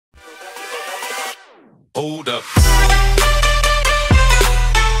Hold up.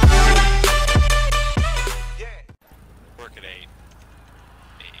 Work at 8.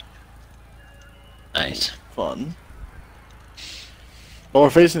 Nice. Fun. Oh, we're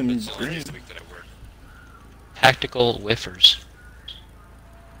facing It's only green. this week that I work. Tactical whiffers.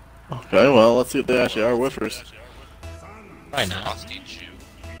 Okay, well, let's see if they actually are whiffers. Why not? Frosty Jew.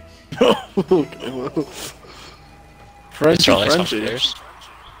 Okay, well. Frenchie, They're all Xbox Frenchie. players.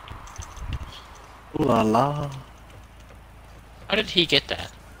 Ooh la la. How did he get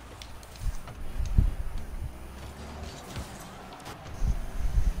that?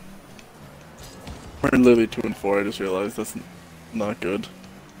 We're literally 2 and 4. I just realized that's not good.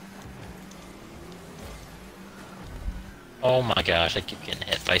 Oh my gosh, I keep getting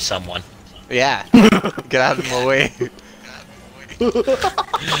hit by someone. Yeah. Get out of my way. It's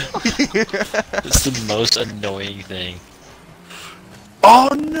the most annoying thing. Oh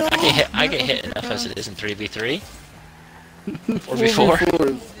no! I get hit enough as it is in 3v3. Or before.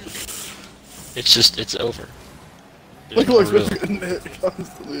 4v4s. It's over. Look, There's look, no Smith getting hit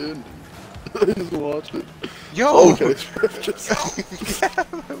constantly. And I just watch it. Yo! Okay, Smith just, Get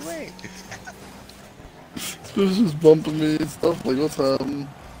out of my way. Smith's just bumping me and stuff. Like, what's happening?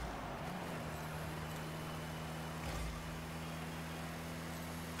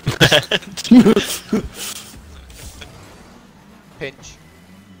 Pinch.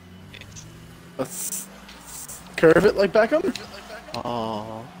 Let's curve it like Beckham.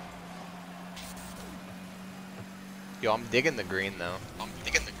 Oh. Yo, I'm digging the green though.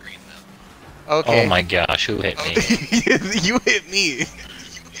 Okay. Oh my gosh, who hit me? You hit me.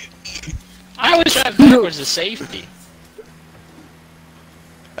 I was driving backwards to safety.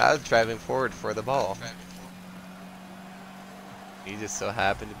 I was driving forward for the ball. You just so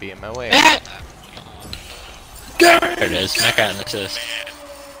happened to be in my way. There it is. Mac got an assist.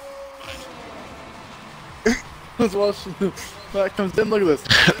 Let's watch. Matt comes in. Look at this.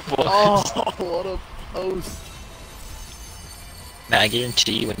 Oh, what a post. Matt, I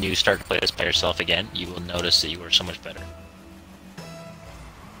guarantee you when you start to play this by yourself again, you will notice that you are so much better.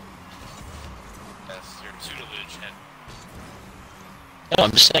 Yes, your tutelage and No,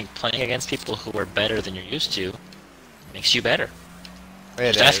 I'm just saying, playing against people who are better than you're used to makes you better.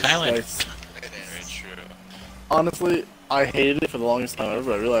 It Just ask is. Highlander. Nice. very true. Honestly, I hated it for the longest time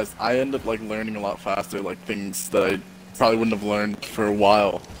ever. I realized I end up like learning a lot faster, like things that I probably wouldn't have learned for a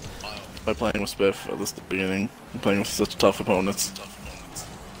while by playing with Spiff at the beginning. And playing with such tough opponents.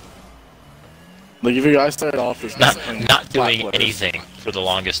 Like if you guys started off as Not playing not flat doing players- anything for the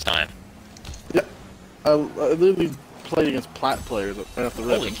longest time. Yeah, I literally played against plat players right off the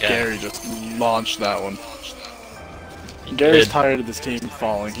rip. Holy And cow. Gary just launched that one. He Gary's did. tired of this team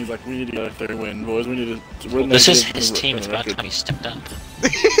falling. He's like, we need to get a third win, boys. We need to. We're This is negative his in the- team. in It's the about record. time he stepped up.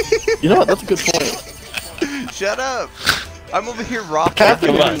 You know what? That's a good point. Shut up! I'm over here rocking Captain,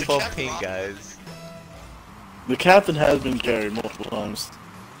 come on. 12 ping, guys. The captain has been Gary multiple times.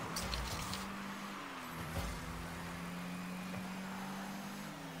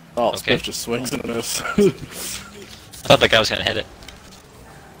 Oh, Okay. Smith just swings and misses. I thought that guy was gonna hit it.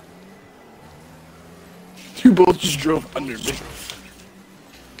 You both just drove under me.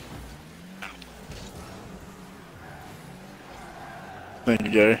 Thank you,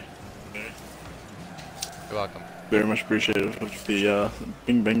 Gary. You're welcome. Very much appreciative of the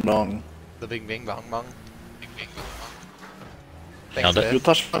bing bing bong. The bing bing bong bong. Nailed Thanks, it. You Biff.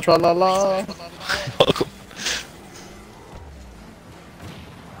 touch my tra la la. Welcome.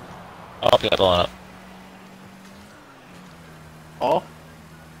 Oh, got blown up. Oh.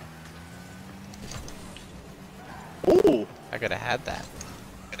 Ooh. I could have had that.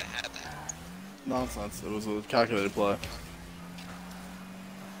 Nonsense. It was a calculated play.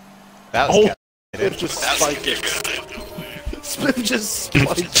 That was Oh. good. Spiff just spiked it. Spiff just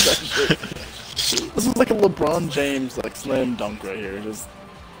spiked that shit. This is like a LeBron James like slam dunk right here. Just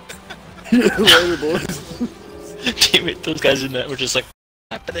later, boys. Damn it, those guys in that were just like,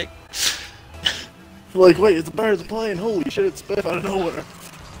 happening. Like, wait, it's the Bears playing. Holy shit, it's Spiff out of nowhere.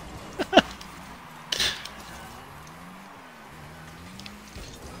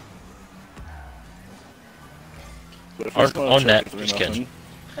 But if Or- he's gonna on choke net, at 3-0, just kidding.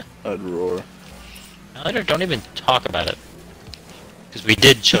 I'd roar. Highlander, don't even talk about it. Because we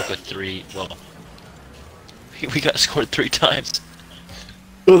did choke with 3, well, we got scored 3 times.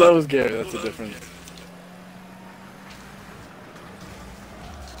 Oh, that was Gary. That's the difference.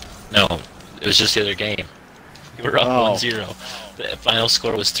 No, it was just the other game. We were up Oh. 1-0. The final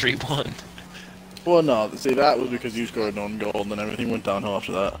score was 3-1. Well, no. See, that was because you scored an own goal, and then everything went downhill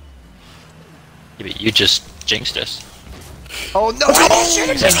after that. Yeah, but you just jinxed us. Oh no! I didn't shoot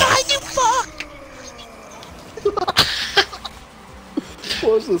him behind you, fuck!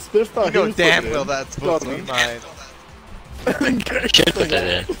 close to the Spiff thought You know he was damn putting it well in. that's supposed to be Gone, mine. man. Gary Should put like,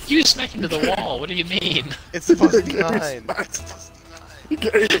 that in. You smacked into the wall. What do you mean? It's supposed to be Gary mine. smacked-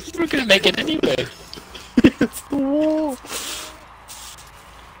 Gary just We're gonna make it anyway. hits the wall.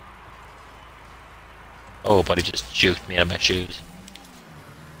 Oh, buddy just juked me out of my shoes.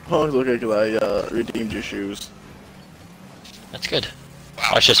 Oh, it's okay, because I redeemed your shoes. That's good.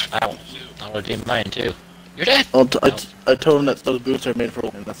 I was just ow. I'll redeem mine too. You're dead. I told him that those boots are made for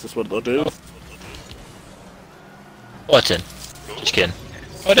and that's just what they'll do. What's in? Just kidding.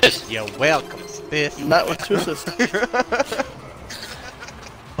 Oh, it is. You're welcome, Spiff. Not with two assists.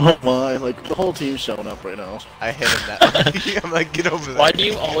 Oh my, like, the whole team's showing up right now. I hit him that. I'm like, get over there. Why do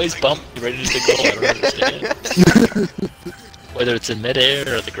you always bump me right into the goal? I don't understand. Whether it's in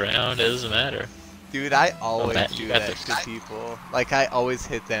midair or the ground, it doesn't matter. Dude, I always Matt, you do got that this. to people. Like, I always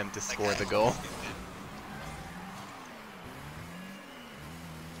hit them to score the goal.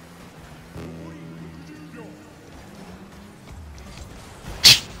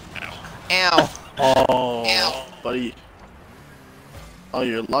 Ow! Oh, Ow. buddy. Oh,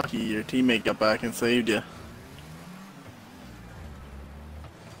 you're lucky your teammate got back and saved you.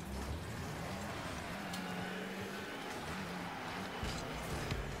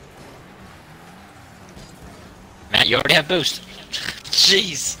 Matt, you already have boost.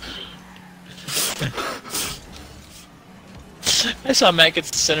 Jeez. I saw Matt get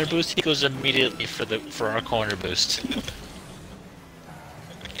the center boost. He goes immediately for our corner boost. I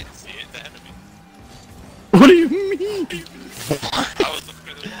can't see it. The enemy. What do you mean? I was looking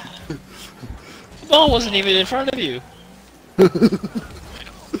at the ball. The ball wasn't even in front of you.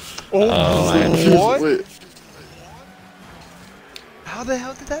 Oh, man. what? Wait, How the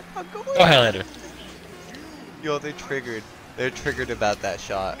hell did that not go in? Go Highlander. Yo, they're triggered. They're triggered about that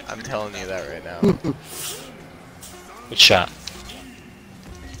shot. I'm telling you that right now. Good shot.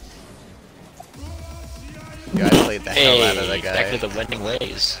 Yeah, I played the hell out of that Hey, back guy. to the winning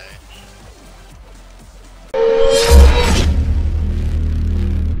ways.